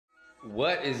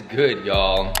What is good,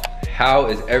 y'all? How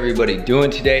is everybody doing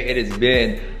today? It has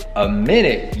been a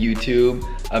minute, YouTube.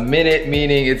 A minute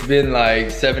meaning it's been like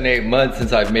 7-8 months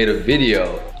since I've made a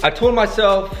video. I told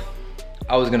myself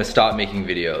I was gonna stop making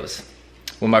videos.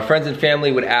 When my friends and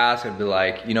family would ask, I'd be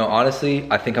like, you know, honestly,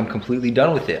 I think I'm completely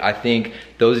done with it. I think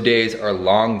those days are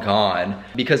long gone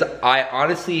because I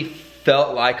honestly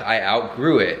felt like I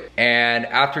outgrew it. And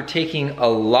after taking a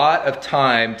lot of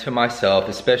time to myself,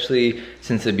 especially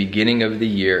since the beginning of the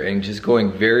year and just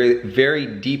going very, very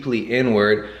deeply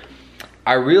inward,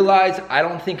 I realized I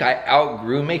don't think I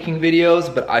outgrew making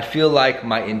videos, but I feel like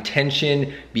my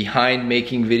intention behind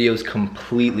making videos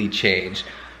completely changed.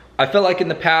 I felt like in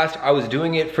the past, I was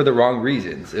doing it for the wrong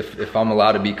reasons, if I'm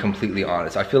allowed to be completely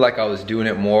honest. I feel like I was doing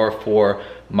it more for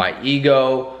my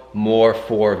ego, more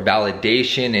for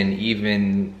validation and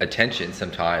even attention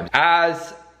sometimes.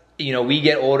 As you know, we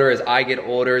get older, as I get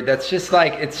older, that's just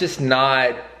like, it's just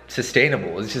not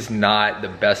sustainable. It's just not the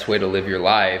best way to live your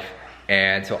life.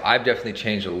 And so I've definitely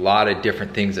changed a lot of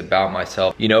different things about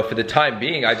myself. You know, for the time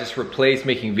being, I just replaced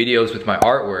making videos with my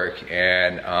artwork,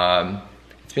 and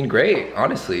it's been great,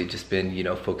 honestly. Just been, you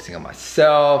know, focusing on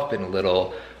myself, been a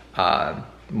little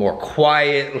more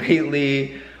quiet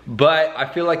lately. But I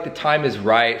feel like the time is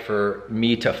right for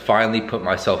me to finally put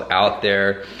myself out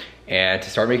there and to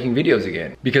start making videos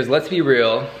again. Because let's be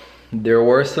real, there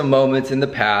were some moments in the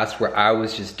past where I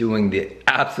was just doing the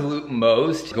absolute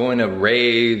most, going to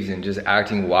raves and just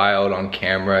acting wild on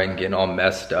camera and getting all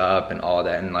messed up and all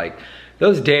that. And like,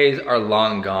 those days are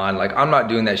long gone. Like, I'm not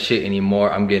doing that shit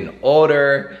anymore. I'm getting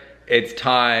older. It's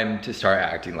time to start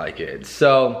acting like it.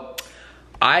 So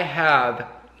I have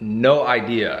no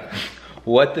idea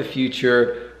what the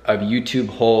future of YouTube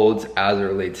holds as it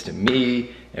relates to me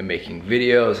and making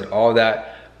videos and all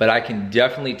that. But I can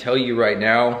definitely tell you right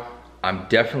now, I'm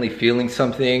definitely feeling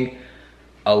something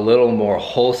a little more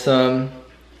wholesome,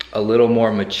 a little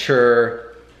more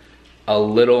mature, a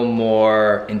little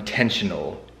more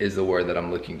intentional is the word that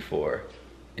I'm looking for.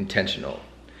 Intentional.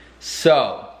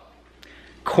 So,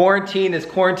 quarantine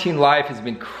life has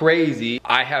been crazy.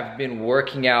 I have been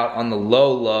working out on the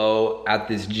low at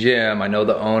this gym. I know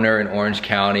the owner in Orange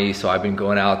County, so I've been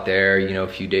going out there, you know, a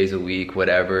few days a week,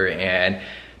 whatever. And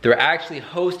they're actually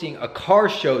hosting a car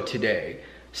show today.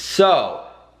 So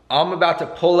I'm about to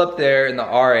pull up there in the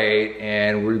R8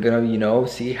 and we're gonna, you know,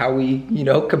 see how we, you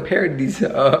know, compare to these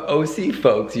OC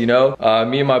folks, you know.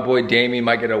 Me and my boy Damien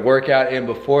might get a workout in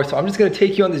before, so I'm just gonna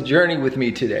take you on this journey with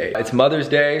me today. It's Mother's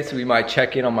Day, so we might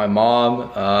check in on my mom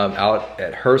out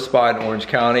at her spot in Orange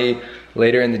County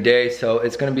later in the day. So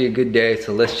it's gonna be a good day,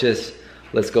 so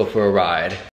let's go for a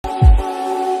ride.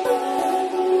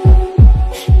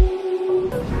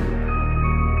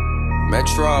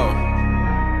 Metro.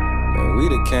 We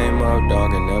done came up,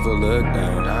 dog, and never looked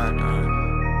down. I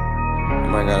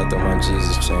might gotta throw my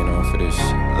Jesus chain on for this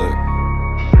shit. Look.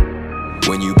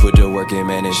 When you put the work in,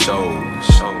 man, it shows.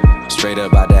 Straight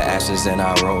up out the ashes and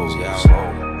I rose.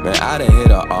 Man, I done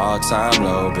hit an all-time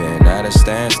low. Been at a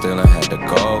standstill and had to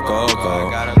go.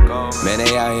 Man,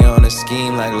 they out here on a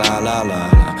scheme like la.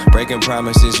 Breaking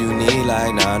promises you need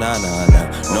like nah.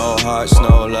 No hearts,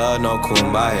 no love, no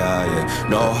kumbaya, yeah.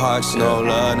 No hearts, no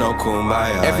love, no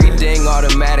kumbaya. Everything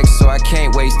automatic, so I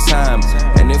can't waste time.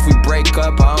 And if we break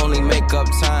up, I only make up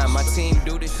time. My team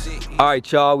do this shit. All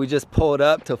right, y'all, we just pulled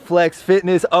up to Flex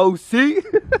Fitness OC.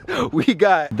 We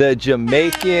got the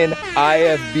Jamaican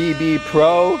IFBB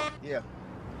Pro. Yeah.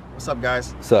 What's up,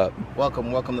 guys? What's up?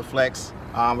 Welcome to Flex.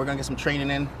 We're gonna get some training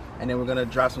in, and then we're gonna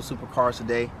drive some supercars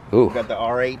today. Ooh. We got the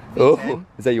R8. Oh,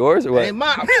 is that yours or what? Hey,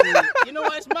 mine. You know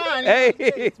what? It's mine. Hey.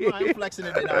 It's mine. I'm flexing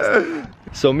it today.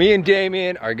 So me and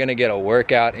Damien are gonna get a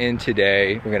workout in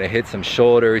today. We're gonna hit some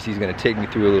shoulders. He's gonna take me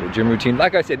through a little gym routine.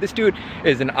 Like I said, this dude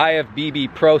is an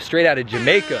IFBB Pro straight out of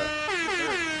Jamaica.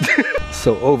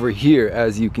 So over here,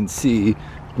 as you can see,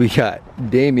 we got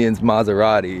Damien's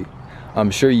Maserati.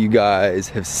 I'm sure you guys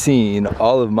have seen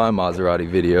all of my Maserati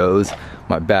videos,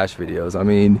 my bash videos. I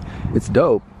mean, it's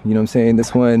dope. You know what I'm saying?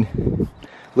 This one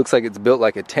looks like it's built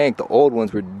like a tank. The old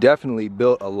ones were definitely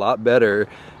built a lot better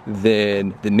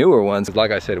than the newer ones.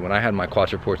 Like I said, when I had my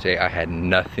Quattroporte, I had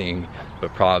nothing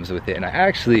but problems with it. And I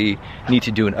actually need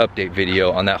to do an update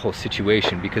video on that whole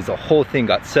situation because the whole thing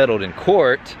got settled in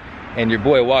court and your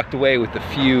boy walked away with a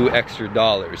few extra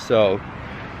dollars. So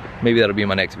maybe that'll be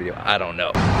my next video. I don't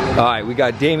know. All right, we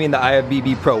got Damien, the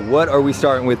IFBB Pro. What are we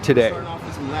starting with today? Starting off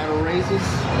with some lateral raises.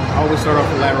 I always start off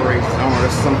with lateral raises. I don't know,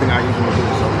 that's something I usually do.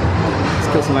 So let's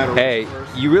kill some lateral raises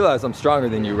first. You realize I'm stronger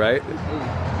than you, right?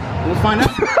 We'll find out.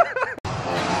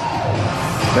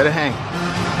 Let it hang.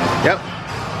 Yep.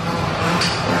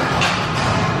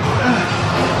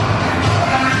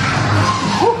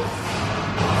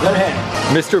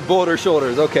 Mr. Boulder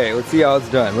Shoulders. Okay, let's see how it's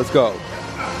done. Let's go.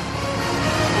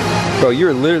 Bro,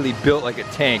 you're literally built like a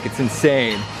tank. It's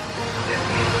insane.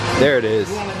 There it is.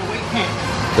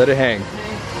 Let it hang.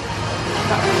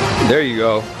 There you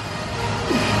go.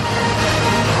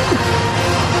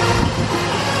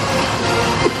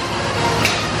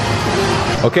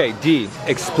 Okay, D,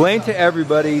 explain to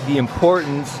everybody the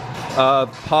importance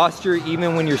of posture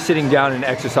even when you're sitting down in an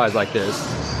exercise like this.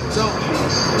 So,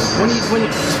 when you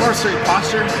as far as certain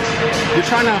posture, you're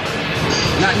trying to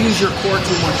not use your core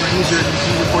too much, or use your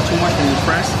core too much when you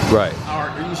press. Right.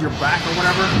 Or use your back or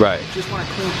whatever. Right. You just want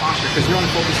a clean posture because you're only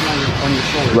focusing on your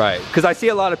shoulders. Right. Because I see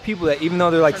a lot of people that even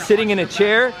though they're like sitting in a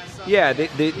chair, yeah,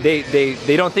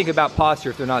 they don't think about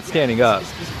posture if they're not standing up.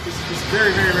 It's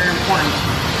very, very, very important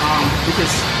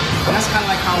because that's kind of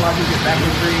like how a lot of people get back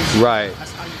injuries. Right.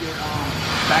 That's how you get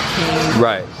back pain.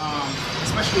 Right.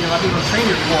 Especially a lot of people train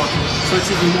your core, so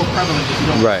it's even more prevalent if you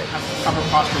don't have proper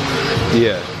posture when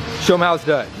you're Yeah. Show him how it's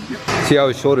done. See how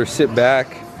his shoulders sit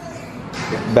back.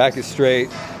 Back is straight.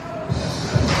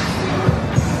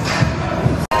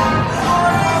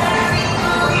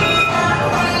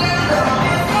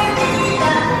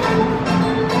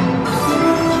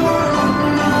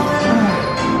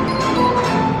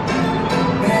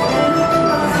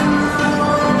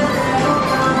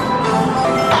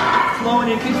 Flowing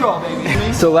in control,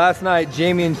 baby. So last night,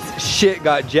 Jamie and shit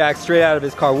got jacked straight out of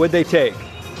his car. What'd they take?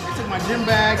 I took my gym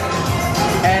bag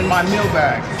and my meal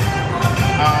bag.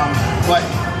 But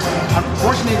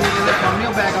unfortunately, they left my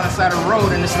meal bag on the side of the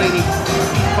road, and this lady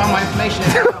found my information.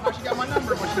 I don't know how she got my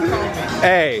number, but she called me.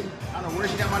 Hey. I don't know where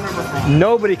she got my number from.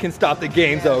 Nobody can stop the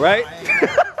games though, right?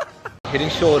 Hitting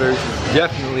shoulders is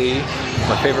definitely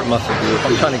my favorite muscle group.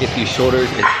 I'm trying to get these shoulders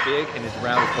as big and as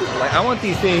round as possible. Like, I want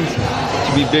these things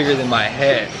to be bigger than my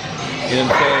head. You know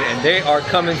what I'm saying? And they are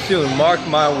coming soon, mark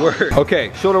my word.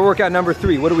 Okay, shoulder workout number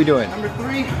 3, what are we doing? Number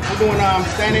 3, we're doing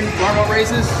standing barbell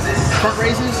raises, front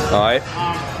raises. All right.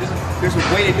 There's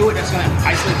a way to do it that's gonna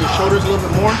isolate your shoulders a little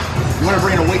bit more. You wanna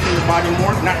bring it away from your body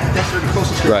more, not necessarily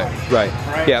closest to your body. Right.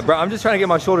 Right. Yeah, bro, I'm just trying to get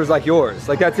my shoulders like yours.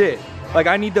 Like, that's it. Like,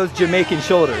 I need those Jamaican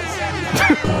shoulders.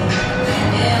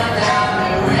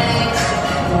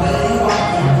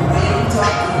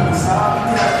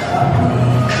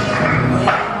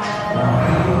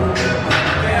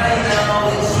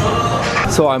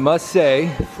 So I must say,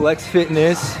 Flex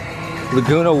Fitness,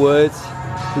 Laguna Woods,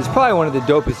 is probably one of the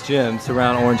dopest gyms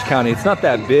around Orange County. It's not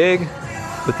that big,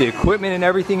 but the equipment and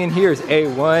everything in here is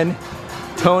A1.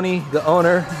 Tony, the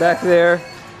owner back there,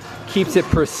 keeps it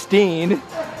pristine,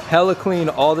 hella clean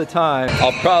all the time.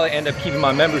 I'll probably end up keeping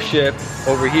my membership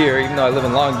over here, even though I live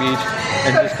in Long Beach,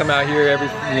 and just come out here every,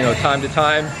 time to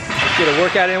time, get a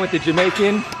workout in with the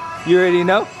Jamaican. You already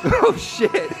know? Oh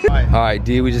shit. All right,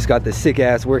 D, we just got the sick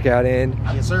ass workout in.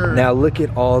 Yes, sir. Now look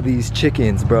at all these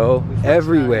chickens, bro.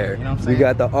 Everywhere. You know what I'm we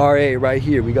got the R8 right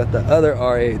here. We got the other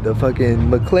R8, the fucking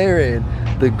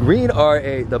McLaren, the green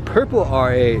R8, the purple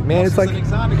R8. Man,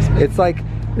 it's like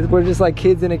we're just like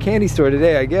kids in a candy store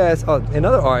today, I guess. Oh,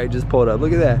 another R8 just pulled up.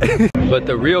 Look at that. But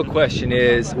the real question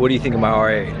is, what do you think of my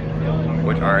R8?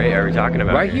 Which R8 are we talking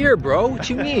about? Right here, bro. What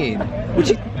you mean?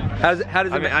 How does it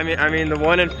I mean the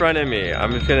one in front of me.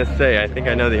 I'm just gonna say, I think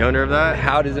I know the owner of that.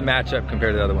 How does it match up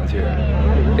compared to the other ones here?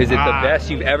 Is it the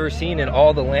best you've ever seen in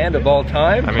all the land of all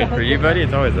time? I mean, for you, buddy,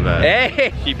 it's always the best.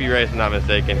 Hey! Sheepy Race, if I'm not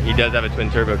mistaken. He does have a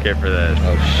twin turbo kit for this.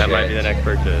 Oh shit. That might be the next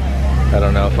purchase. I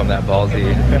don't know if I'm that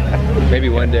ballsy. Maybe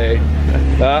one day.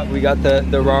 We got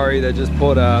the Rari that just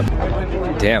pulled up.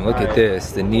 Damn, look at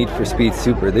this. The Need for Speed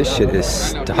Super. This shit is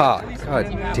stock. God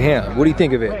damn. What do you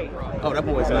think of it? Oh, that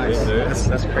boy's nice.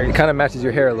 That's crazy. It kind of matches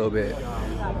your hair a little bit.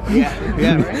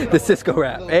 Yeah, right? The Cisco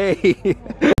wrap. Hey.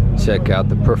 Check out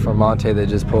the Performante that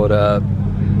just pulled up.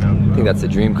 I think that's the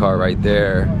dream car right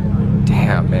there.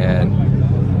 Damn,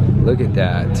 man. Look at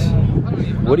that.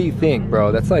 What do you think,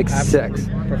 bro? That's like sex.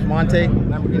 Performante,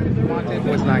 Lamborghini Performante,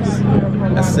 boy's nice.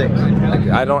 That's sick. Like,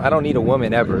 I don't need a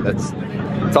woman ever. That's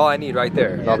all I need right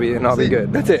there. I'll be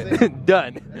good. That's it.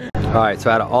 Done. All right. So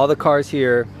out of all the cars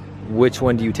here, which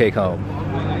one do you take home?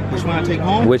 Which one I take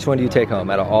home? Which one do you take home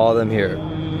out of all of them here?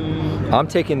 I'm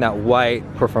taking that white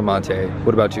Performante.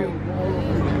 What about you?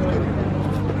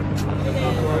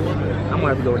 I'm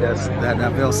gonna have to go with that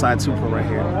Veilside Supra right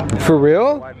here. For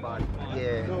real? Wide body.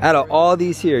 Yeah. Out of all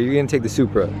these here, you're gonna take the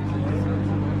Supra.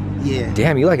 Yeah.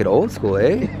 Damn, you like it old school,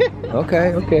 eh?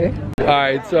 Okay. All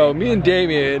right, so me and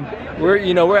Damien,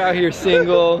 we're out here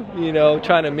single,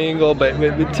 trying to mingle, but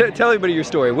tell everybody your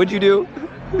story. What'd you do?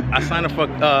 I signed up for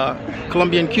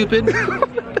Colombian Cupid.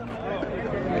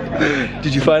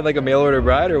 Did you find like a mail order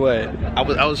bride or what? I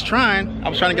was trying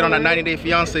to get on that 90 Day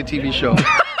Fiance TV show.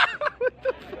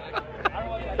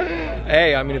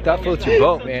 Hey, I mean, if that floats your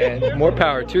boat, man, more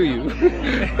power to you.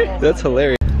 That's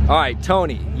hilarious. All right,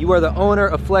 Tony, you are the owner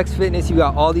of Flex Fitness. You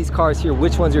got all these cars here.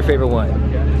 Which one's your favorite one?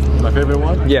 My favorite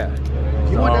one? Yeah.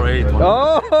 R8.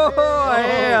 Oh,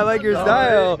 hey, I like your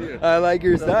style. I like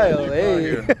your style,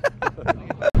 hey.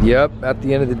 Yep, at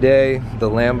the end of the day, the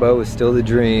Lambo is still the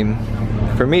dream.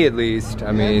 For me, at least.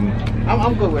 I mean,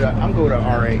 I'm good with a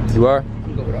R8. You are?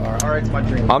 I'm good with a R8's my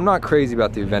dream. I'm not crazy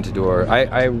about the Aventador.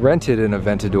 I rented an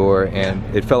Aventador and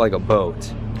it felt like a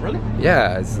boat. Really?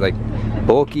 Yeah, it's like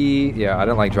bulky. Yeah, I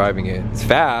don't like driving it. It's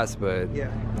fast, but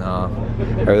Yeah. no.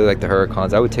 I really like the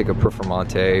Huracans. I would take a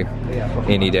Performante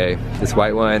any day. This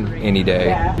white one, any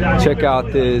day. Check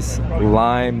out this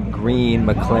lime green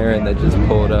McLaren that just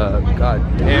pulled up. God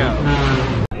damn.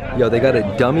 Yo, they got a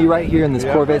dummy right here in this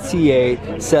Corvette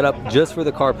C8 set up just for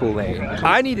the carpool lane.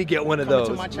 I need to get one of those.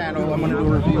 To my channel, I'm gonna do a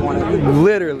review on it.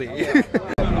 Literally.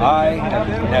 I have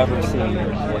never seen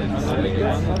this.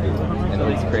 And it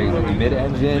looks crazy.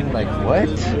 Mid-engine, like what?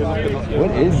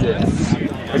 What is this?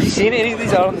 Have you seen any of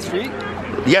these out on the street?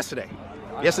 Yesterday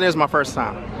was my first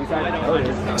time.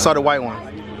 I saw the white one.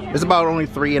 There's about only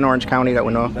 3 in Orange County that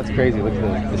we know of. That's crazy. Look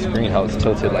at the screen, how it's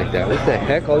tilted like that. What the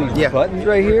heck? All these buttons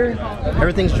right here?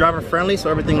 Everything's driver friendly, so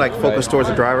everything like focused towards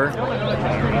the driver.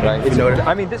 Right. It's,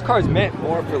 I mean, this car is meant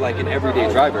more for like an everyday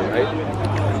driver, right?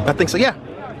 I think so. Yeah.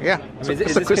 Yeah. I mean,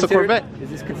 It's a Corvette. Is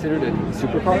this considered a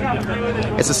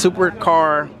supercar? It's a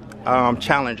supercar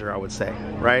challenger, I would say.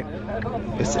 Right?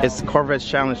 It's Corvette's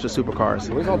challenge to supercars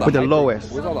with the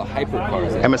lowest. Where's all the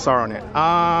hypercars at? MSR on it.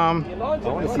 I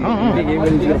want to see. You think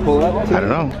anybody's gonna pull up? I don't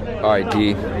know. All right,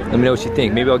 D. Let me know what you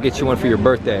think. Maybe I'll get you one for your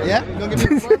birthday. Yeah. Go get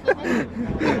me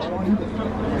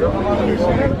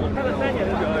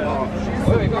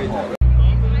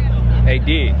Hey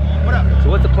D. What up? So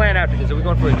what's the plan after this? Are we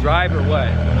going for a drive or what?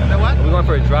 That what? Are we going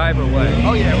for a drive or what?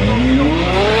 Oh yeah.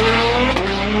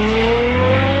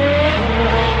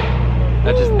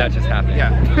 That just happened.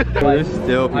 Yeah. There's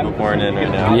still people pouring in right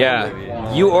now.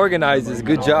 Yeah. You organized this.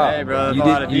 Good job. Hey, bro,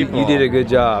 You did a good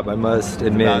job, I must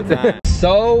admit.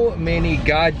 So many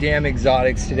goddamn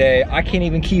exotics today. I can't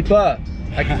even keep up.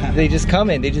 They just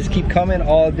coming. They just keep coming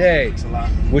all day.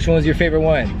 Which one was your favorite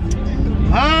one?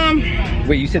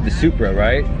 Wait, you said the Supra,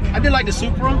 right? I did like the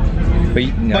Supra, But,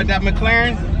 but that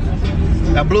McLaren,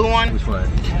 that blue one. Which one?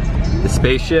 The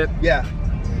spaceship? Yeah.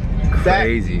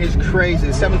 Crazy. That is crazy.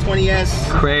 720S.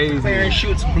 Crazy. McLaren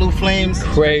shoots blue flames.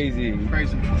 Crazy.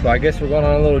 Crazy. So I guess we're going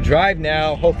on a little drive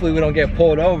now. Hopefully we don't get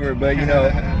pulled over, but you know,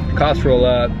 cops roll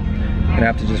up, gonna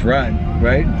have to just run,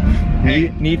 right?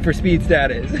 Need for speed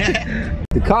status.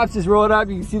 The cops just rolled up.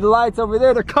 You can see the lights over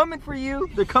there. They're coming for you.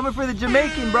 They're coming for the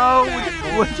Jamaican, bro.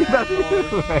 What you about to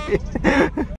do, right?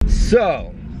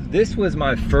 So, this was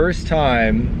my first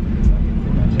time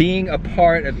being a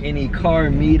part of any car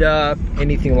meetup,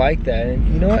 anything like that. And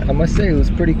you know what? I must say it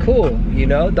was pretty cool. You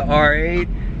know, the R8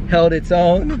 held its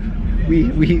own.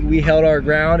 We held our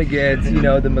ground against, you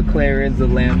know, the McLarens, the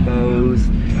Lambos,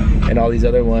 and all these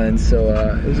other ones. So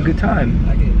it was a good time.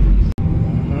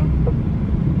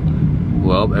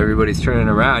 Well, everybody's turning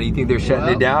around. You think they're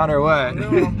shutting it down or what?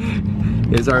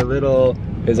 Is our little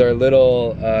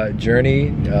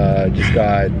journey just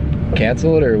got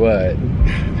canceled or what?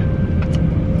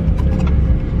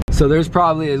 So there's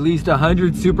probably at least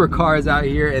 100 supercars out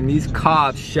here, and these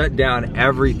cops shut down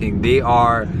everything. They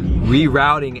are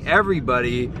rerouting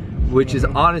everybody, which is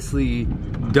honestly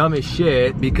dumb as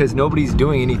shit because nobody's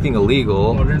doing anything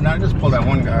illegal. Well, they're not just pull that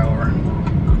one guy over.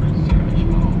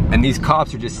 And these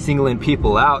cops are just singling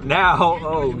people out now.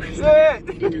 Oh shit!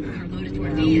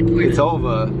 It's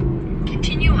over.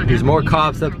 There's more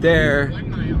cops up there.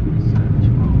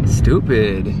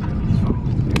 Stupid.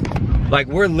 Like,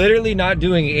 we're literally not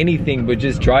doing anything but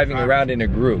just driving around in a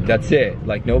group. That's it.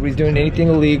 Like, nobody's doing anything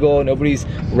illegal. Nobody's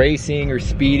racing or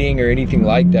speeding or anything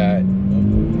like that.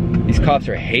 These cops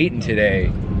are hating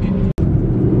today.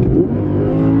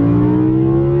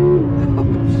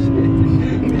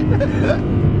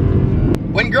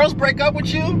 When girls break up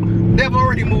with you, they've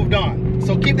already moved on.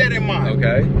 So keep that in mind.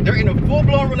 Okay. They're in a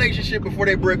full-blown relationship before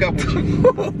they break up with you.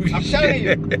 I'm telling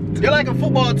you, they're like a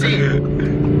football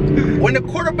team. When the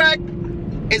quarterback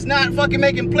is not fucking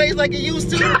making plays like he used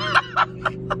to,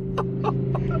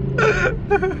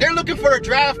 they're looking for a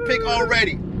draft pick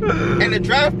already. And the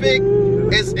draft pick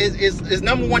is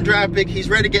 #1 draft pick. He's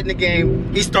ready to get in the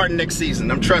game. He's starting next season.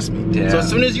 Trust me. Damn. So as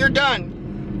soon as you're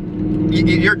done,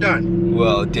 you're done.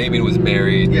 Well, Damien was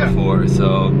married before,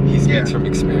 so he speaks from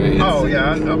experience. Oh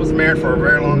yeah, I was married for a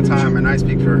very long time, and I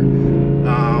speak for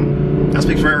I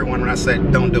speak for everyone when I say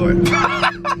don't do it.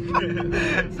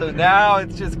 So now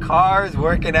it's just cars,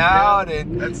 working out,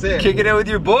 and that's it. Kicking it with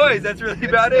your boys. That's really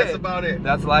about it. That's about it.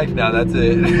 That's life now. That's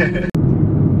it.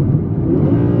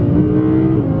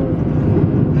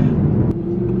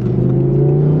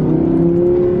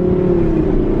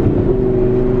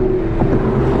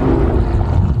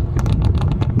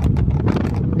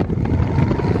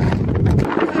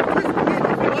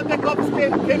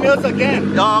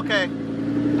 Again. Oh, okay.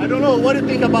 I don't know. What do you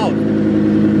think about?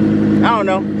 I don't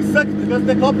know. It sucks because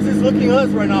the cops is looking at us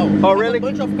right now. Oh, really? A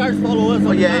bunch of cars follow us.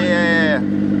 Oh, yeah.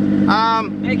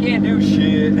 They can't do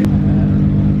shit.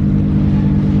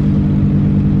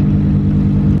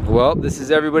 Well, this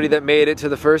is everybody that made it to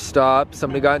the first stop.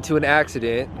 Somebody got into an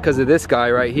accident because of this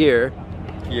guy right here.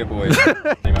 Yeah, boys.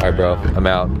 Alright, bro. I'm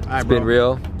out. It's been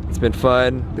real. It's been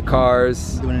fun. The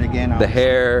cars, Doing it again. the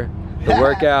hair, the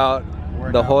workout.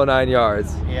 The whole 9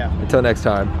 yards. Yeah. Until next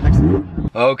time.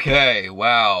 Okay,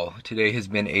 wow. Today has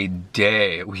been a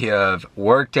day. We have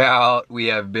worked out, we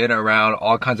have been around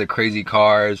all kinds of crazy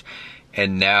cars,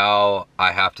 and now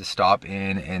I have to stop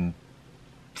in and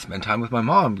spend time with my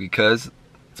mom because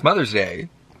it's Mother's Day.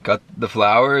 Got the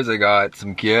flowers, I got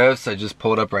some gifts. I just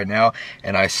pulled up right now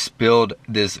and I spilled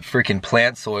this freaking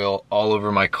plant soil all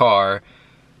over my car.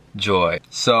 Joy.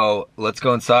 So let's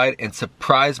go inside and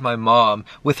surprise my mom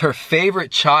with her favorite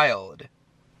child.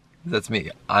 That's me.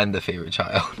 I'm the favorite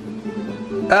child.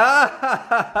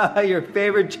 Ah, your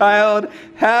favorite child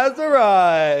has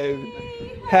arrived.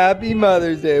 Happy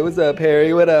Mother's Day. What's up,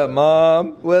 Harry? What up,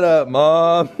 Mom? What up,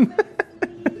 Mom?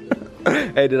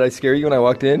 Hey, did I scare you when I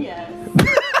walked in? Yes.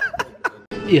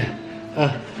 Yeah.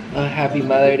 Happy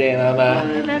Mother's Day, Mama.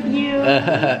 I love you.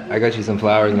 I got you some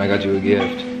flowers and I got you a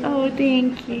gift. Oh,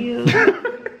 thank you.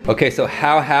 Okay, so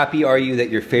how happy are you that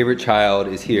your favorite child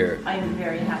is here? I'm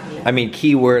very happy. I mean,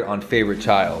 keyword on favorite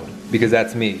child, because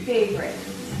that's me. Favorite.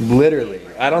 Literally.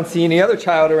 I don't see any other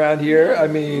child around here. I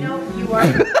mean. No, you are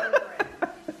favorite.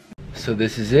 So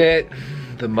this is it.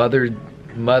 The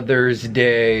Mother's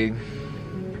Day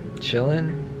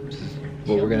chilling. This is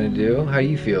what we're gonna do. How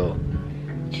you feel?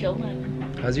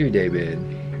 Chillin'. How's your day been?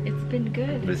 It's been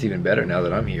good. But it's even better now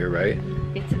that I'm here, right?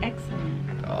 It's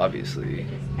excellent. Obviously.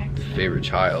 It's excellent. Favorite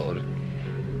child.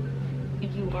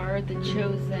 You are the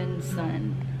chosen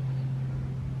son.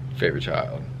 Favorite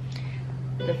child.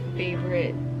 The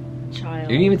favorite child.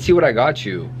 You didn't even see what I got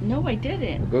you. No, I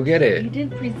didn't. Go get it. You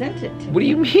didn't present it to me. What do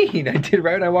you mean? I did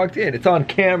right when I walked in. It's on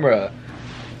camera.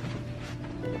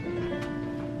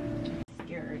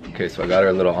 Scared. Okay, so I got her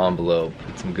a little envelope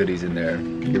with some goodies in there.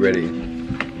 Get ready.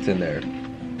 It's in there.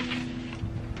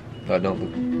 Oh, don't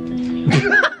look.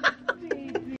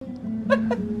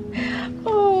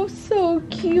 Oh, so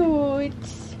cute.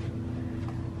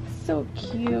 So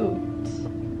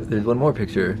cute. There's one more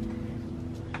picture.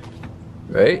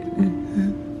 Right?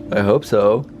 I hope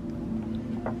so.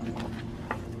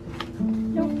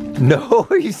 Nope. No,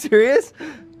 are you serious?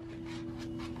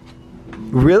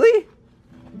 Really?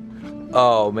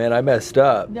 Oh man, I messed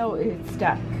up. No, it's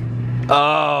stuck.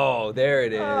 Oh, there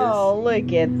it is. Oh,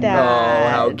 look at that. Oh,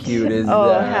 how cute is Oh,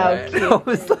 that? how cute I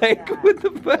was like, what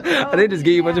the fuck? I didn't just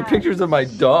get you a bunch of pictures of my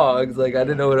dogs. Like, I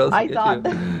didn't know what else to I get thought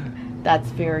you. that's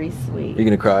very sweet. You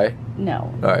gonna cry?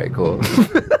 No. All right, cool.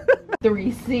 The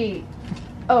receipt.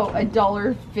 Oh,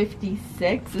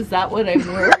 $1.56. Is that what I'm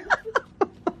worth?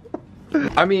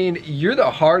 I mean, you're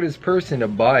the hardest person to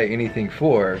buy anything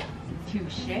for.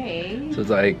 Touche. So it's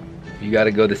like, you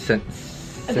gotta go the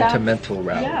sentimental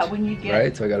route. Yeah, when you get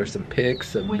right. So I got her some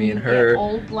pics of when me you and her get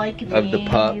old like of me, the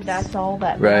pups. That's all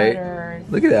that Right. matters.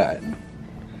 Look at that.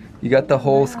 You got the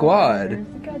whole squad. You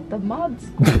got the mod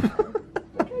squad. Look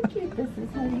how cute this is,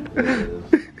 honey.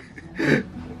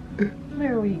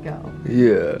 There we go.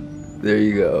 Yeah, there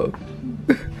you go.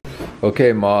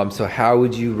 Okay, Mom, so how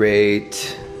would you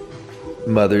rate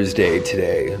Mother's Day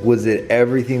today? Was it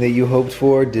everything that you hoped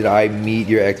for? Did I meet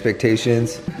your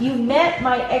expectations? You met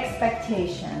my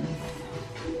expectations.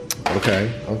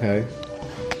 Okay, okay.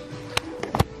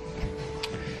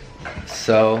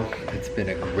 So, it's been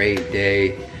a great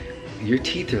day. Your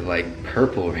teeth are like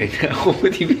purple right now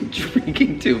with you been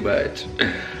drinking too much.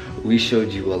 We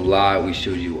showed you a lot. We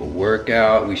showed you a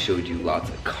workout. We showed you lots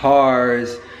of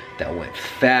cars that went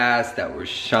fast, that were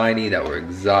shiny, that were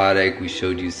exotic. We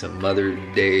showed you some Mother's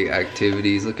Day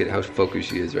activities. Look at how focused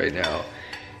she is right now.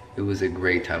 It was a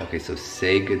great time. Okay, so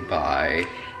say goodbye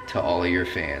to all of your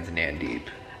fans, Nandeep.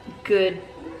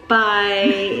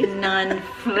 Goodbye,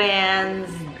 non-friends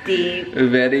deep.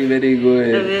 Very, very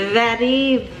good.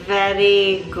 Very,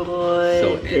 very good.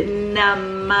 So,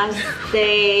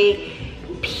 Namaste.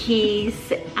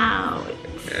 Peace out.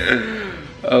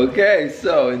 Okay,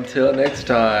 so until next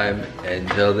time,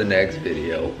 until the next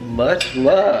video, much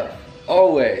love,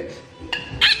 always.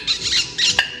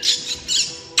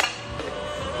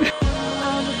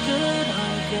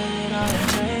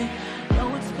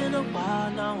 Know it's been a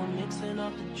while, now I'm mixing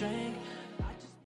up the drink.